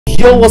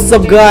Yo, what's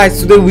up guys?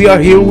 Today we are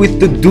here with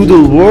the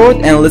Doodle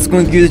world and let's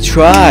go give it a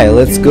try.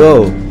 Let's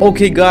go.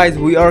 Okay guys,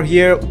 we are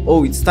here.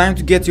 Oh, it's time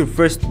to get your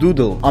first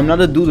doodle. I'm not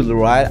a doodle,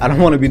 right? I don't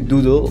want to be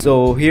doodle.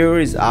 So here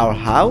is our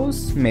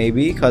house,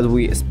 maybe, because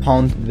we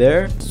spawned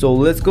there. So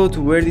let's go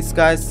to where this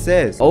guy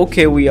says.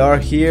 Okay, we are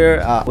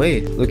here.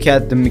 Wait, look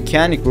at the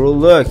mechanic, bro.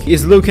 Look,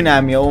 he's looking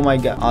at me. Oh my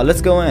god.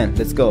 Let's go in.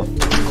 Let's go.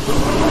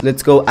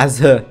 Let's go as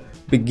a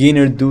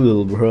beginner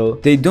doodle, bro.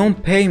 They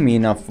don't pay me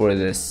enough for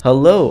this.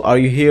 Hello, are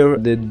you here?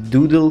 The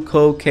Doodle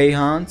Co.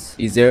 K-Hunt?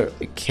 Is there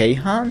a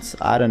K-Hunt?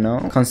 I don't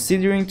know.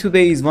 Considering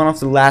today is one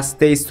of the last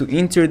days to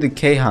enter the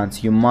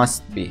K-Hunt, you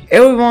must be.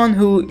 Everyone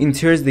who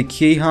enters the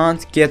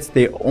K-Hunt gets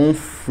their own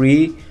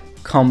free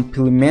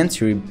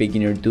complimentary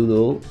beginner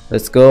doodle.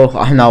 Let's go.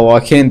 I'm not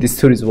walking, this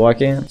dude is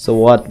walking. So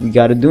what we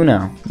gotta do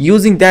now?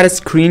 Using that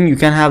screen, you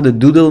can have the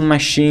doodle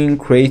machine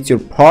create your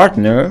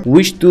partner.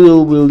 Which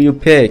doodle will you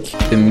pick?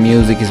 The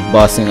music is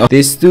busting up.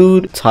 This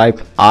dude, type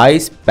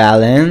ice,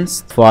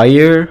 balance,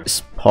 fire,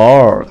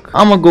 spark.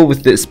 I'm gonna go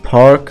with this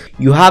spark.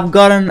 You have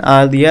got an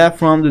idea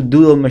from the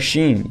doodle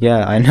machine.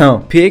 Yeah, I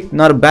know. Pick,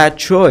 not a bad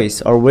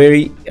choice, are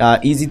very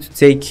easy to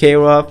take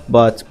care of,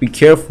 but be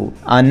careful.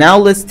 Now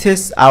let's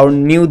test our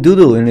new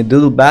doodle in a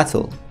doodle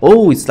battle.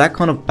 Oh, it's that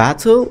kind of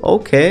battle?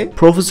 Okay.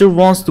 Professor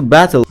wants to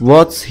battle.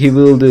 What he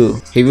will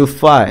do? He will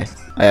fight.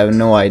 I have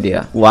no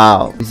idea.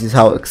 Wow, this is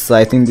how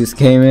exciting this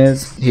game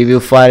is. He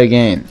will fight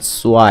again.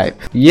 Swipe.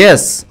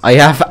 Yes, I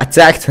have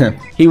attacked him.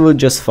 He will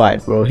just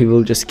fight, bro. He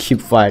will just keep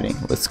fighting.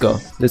 Let's go.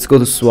 Let's go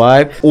to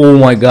swipe. Oh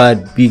my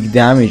god, big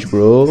damage,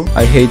 bro.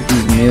 I hate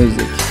this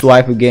music.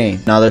 Swipe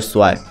again. Another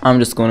swipe. I'm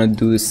just gonna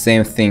do the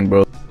same thing,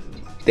 bro.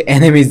 The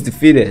enemy is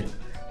defeated.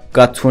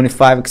 Got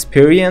 25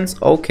 experience.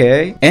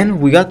 Okay. And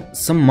we got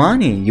some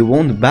money. You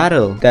won the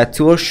battle. That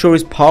tool sure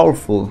is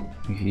powerful.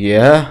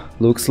 Yeah,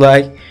 looks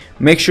like.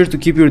 Make sure to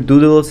keep your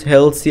doodles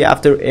healthy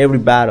after every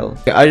battle.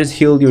 Okay, I just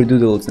healed your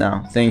doodles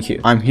now. Thank you.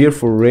 I'm here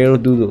for rare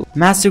doodle.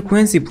 Master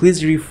Quincy,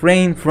 please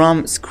refrain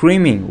from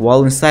screaming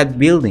while inside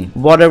building.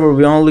 Whatever,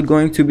 we're only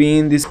going to be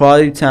in this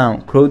crowded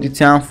town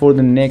for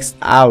the next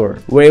hour.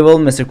 Very well,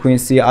 Mr.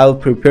 Quincy. I'll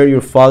prepare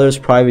your father's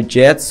private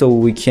jet so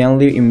we can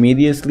leave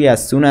immediately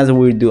as soon as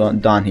we're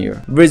done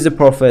here. Where's the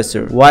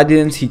professor? Why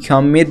didn't he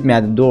come meet me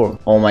at the door?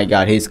 Oh my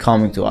god, he's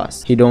coming to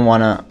us. He don't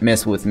wanna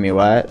mess with me,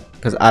 right?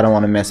 Because I don't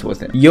want to mess with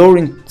him. You're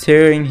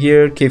entering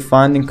here,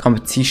 finding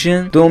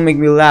competition. Don't make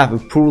me laugh. A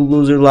poor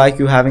loser like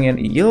you having an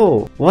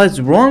yo.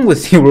 What's wrong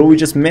with you, bro? We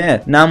just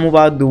met. Now move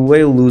out the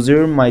way,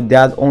 loser. My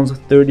dad owns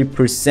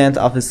 30%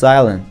 of this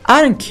island.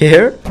 I don't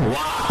care.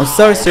 I'm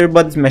sorry, sir,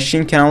 but this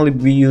machine can only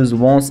be used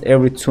once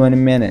every 20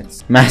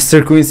 minutes.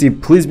 Master Quincy,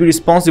 please be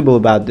responsible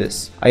about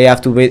this. I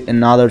have to wait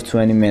another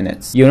 20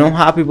 minutes. You know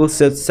how people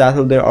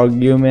settle their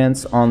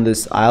arguments on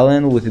this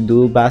island with a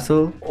duel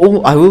battle?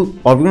 Oh, I will.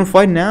 Are we gonna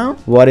fight now?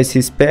 What is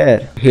his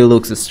pet? He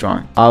looks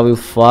strong. I will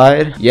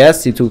fight.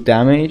 Yes, he took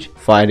damage.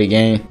 Fight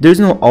again.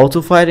 There's no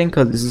auto fighting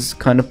because this is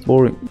kind of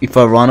boring. If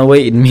I run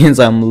away, it means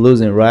I'm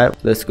losing, right?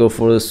 Let's go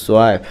for the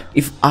swipe.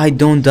 If I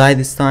don't die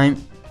this time,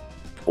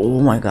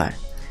 oh my god,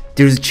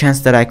 there's a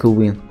chance that I could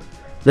win.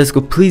 Let's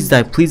go. Please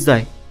die. Please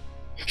die.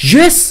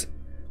 Yes!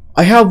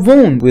 I have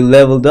won. We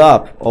leveled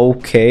up.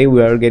 Okay,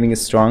 we are getting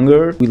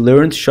stronger. We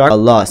learned shock. I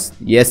lost.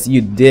 Yes,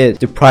 you did.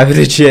 The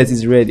private jet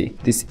is ready.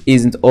 This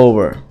isn't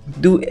over.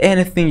 Do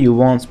anything you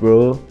want,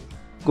 bro.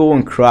 Go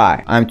and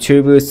cry. I'm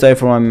terribly sorry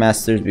for my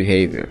master's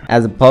behavior.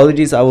 As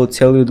apologies, I will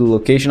tell you the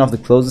location of the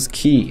closest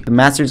key. The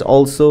master is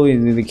also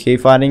in the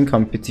cave fighting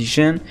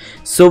competition,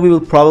 so we will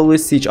probably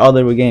see each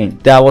other again.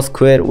 That was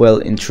quite well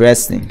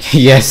interesting.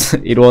 Yes,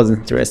 it was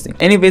interesting.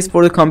 Anyways,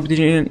 for the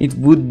competition, it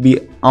would be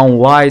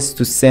unwise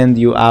to send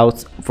you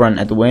out for an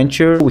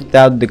adventure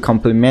without the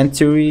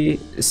complimentary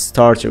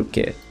starter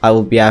kit. I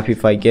will be happy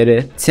if I get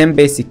it. 10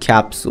 basic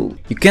capsule.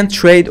 You can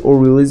trade or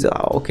release.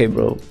 Okay,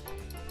 bro.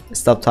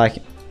 Stop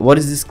talking. What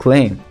is this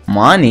claim?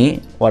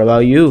 Money? What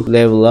about you?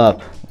 Level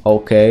up.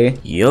 Okay.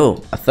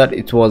 Yo, I thought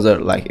it was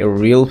like a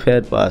real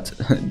pet, but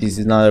this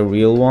is not a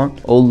real one.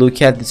 Oh,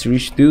 look at this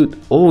rich dude.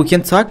 Oh, we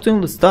can talk to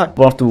him. Let's talk.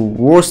 One of the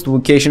worst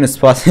vacation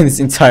spots in this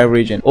entire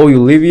region. Oh,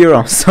 you live here?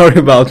 I'm sorry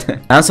about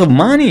that. And some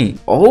money.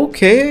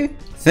 Okay.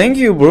 Thank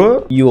you,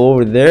 bro. You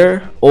over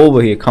there?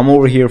 Over here. Come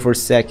over here for a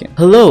second.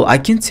 Hello, I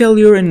can tell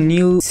you're a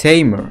new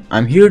tamer.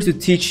 I'm here to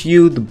teach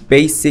you the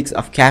basics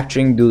of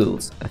capturing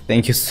doodles.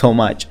 Thank you so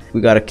much.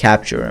 We gotta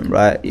capture him,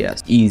 right?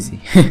 Yes,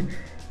 easy.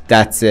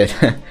 That's it.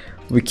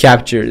 We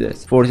captured it.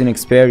 14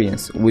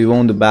 experience. We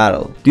won the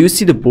battle. Do you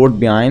see the board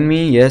behind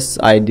me? Yes,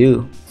 I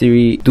do.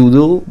 3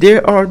 doodle.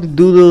 There are the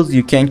doodles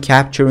you can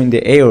capture in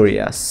the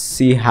area.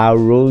 See how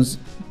rose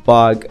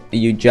bug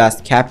you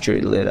just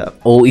captured lit up.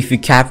 Oh, if you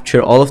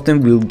capture all of them,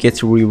 we'll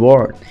get a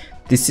reward.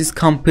 This is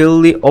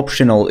completely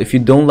optional. If you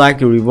don't like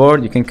the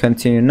reward, you can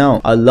continue.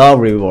 No, I love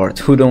reward.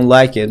 Who don't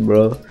like it,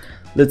 bro?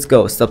 Let's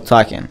go. Stop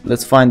talking.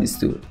 Let's find this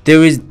dude.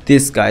 There is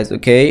this, guys.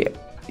 Okay,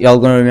 y'all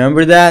gonna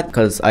remember that?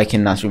 Because I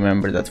cannot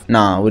remember that.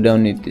 Nah, we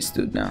don't need this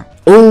dude now.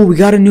 Oh, we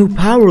got a new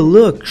power.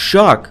 Look,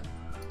 shock.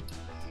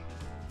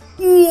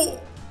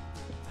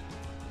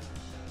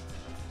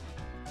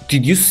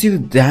 Did you see the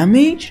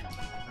damage?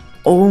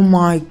 Oh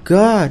my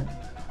god.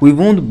 We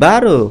won the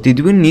battle.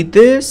 Did we need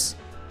this?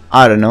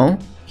 I don't know.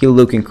 He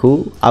looking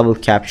cool. I will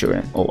capture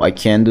him. Oh, I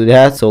can't do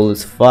that. So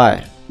let's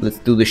fight. Let's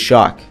do the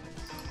shock.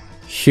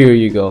 Here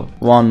you go.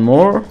 One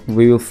more.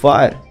 We will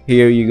fight.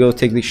 Here you go.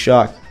 Take the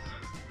shock.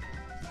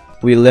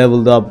 We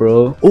leveled up,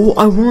 bro. Oh,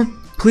 I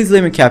won. Please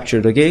let me capture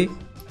it, okay?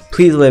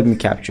 Please let me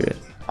capture it.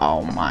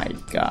 Oh my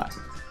god.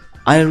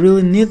 I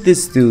really need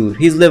this dude.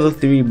 He's level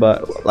 3,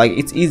 but like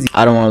it's easy.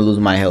 I don't want to lose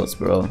my health,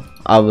 bro.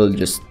 I will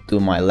just do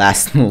my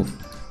last move.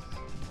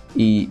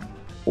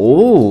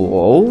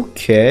 Oh,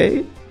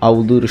 okay. I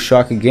will do the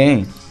shock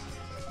again.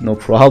 No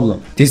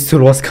problem. This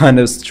dude was kind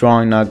of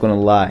strong, not gonna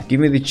lie. Give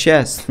me the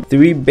chest.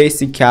 3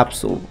 basic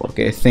capsule.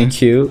 Okay,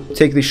 thank you.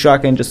 Take the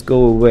shock and just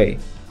go away.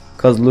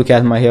 Cause look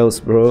at my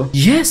health, bro.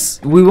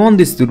 Yes, we won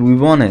this dude. We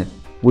won it.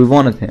 We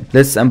wanted him.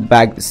 Let's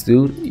unbag this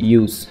dude.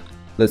 Use.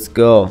 Let's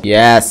go.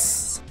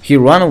 Yes. He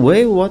ran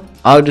away. What?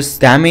 I'll just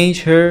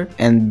damage her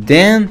and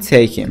then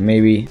take him.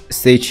 Maybe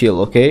stay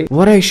chill, okay?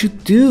 What I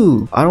should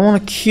do? I don't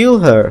want to kill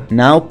her.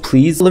 Now,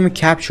 please let me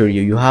capture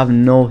you. You have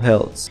no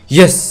health.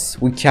 Yes,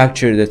 we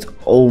captured it.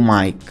 Oh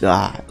my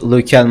god.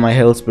 Look at my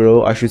health,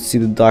 bro. I should see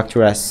the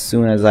doctor as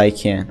soon as I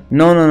can.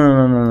 No.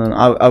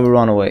 I will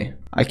run away.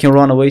 I can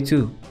run away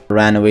too.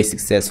 Ran away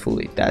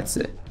successfully. That's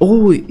it.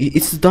 Oh,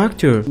 it's the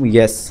doctor.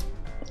 Yes,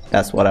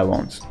 that's what I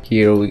want.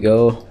 Here we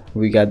go.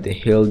 We got the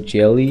hill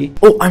jelly.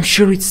 Oh, I'm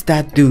sure it's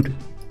that dude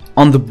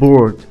on the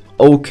board.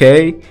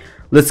 Okay,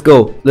 let's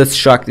go. Let's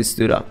shock this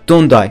dude up.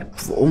 Don't die.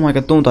 Oh my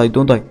god, don't die,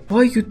 don't die.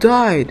 Why you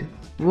died?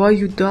 Why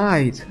you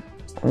died?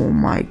 Oh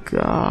my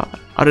god,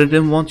 I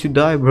didn't want to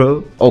die,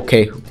 bro.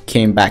 Okay,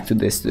 came back to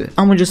this dude.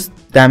 I'm gonna just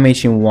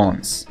damage him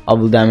once. I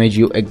will damage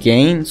you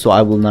again, so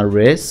I will not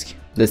risk.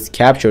 Let's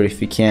capture if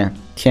we can.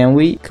 Can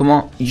we? Come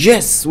on.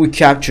 Yes, we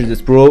captured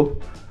this, bro.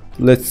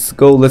 Let's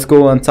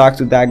go and talk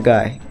to that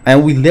guy.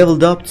 And we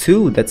leveled up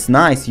too. That's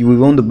nice. We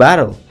won the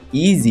battle.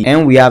 Easy.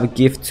 And we have a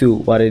gift too.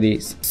 What it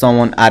is?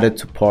 Someone added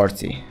to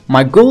party.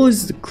 My goal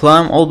is to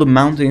climb all the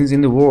mountains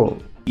in the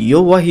world.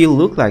 Yo, why he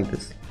look like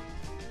this?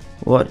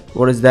 What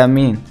does that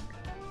mean?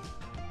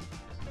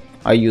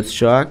 I use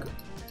shock.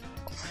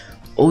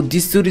 Oh,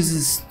 this dude is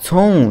a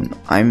stone.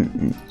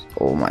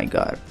 Oh my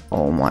god.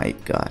 Oh my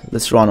god.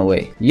 Let's run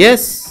away.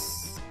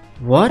 Yes.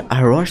 What?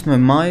 I rushed my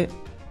mind.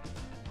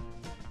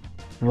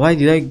 Why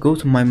did I go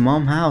to my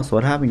mom's house?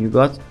 What happened? You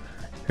got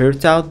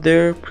hurt out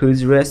there?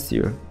 Please rest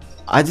here.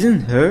 I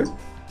didn't hurt.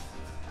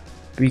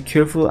 Be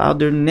careful out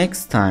there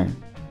next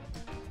time.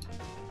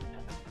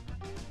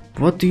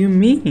 What do you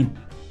mean?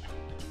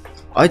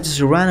 I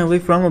just ran away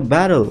from a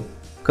battle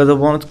because I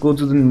wanted to go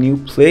to the new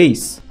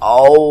place.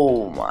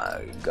 Oh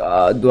my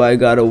god. Do I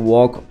gotta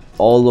walk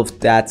all of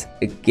that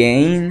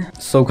again?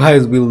 So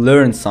guys, we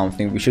learned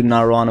something. We should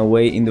not run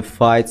away in the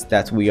fights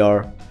that we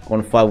are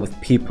gonna fight with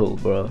people,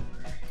 bro.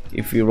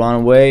 If we run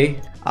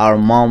away, our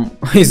mom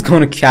is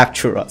gonna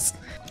capture us.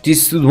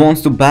 This dude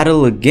wants to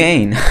battle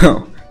again.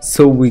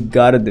 So we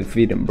gotta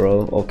defeat him,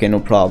 bro. Okay, no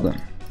problem.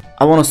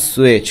 I wanna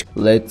switch.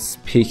 Let's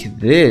pick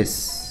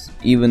this.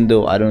 Even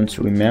though I don't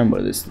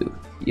remember this dude.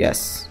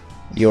 Yes,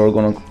 you're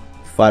gonna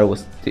fight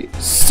with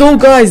this. So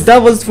guys, that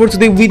was it for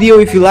today's video.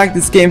 If you like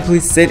this game,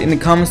 please say it in the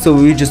comments so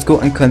we just go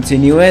and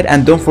continue it.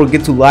 And don't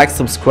forget to like,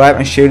 subscribe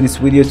and share this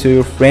video to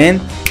your friend.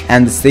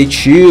 And stay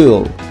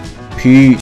chill. Peace.